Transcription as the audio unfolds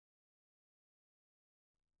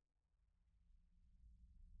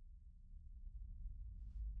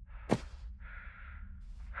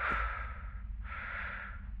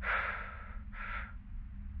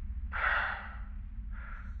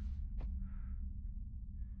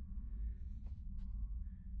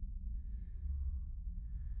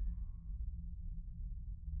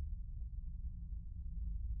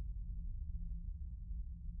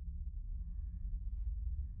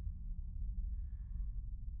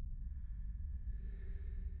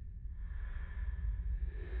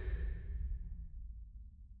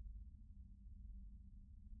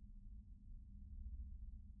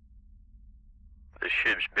This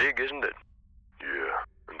ship's big, isn't it? Yeah,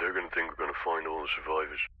 and they're gonna think we're gonna find all the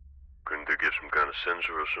survivors. Couldn't they get some kind of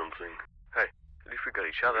sensor or something? Hey, at least we got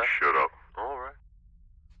each other. Shut up.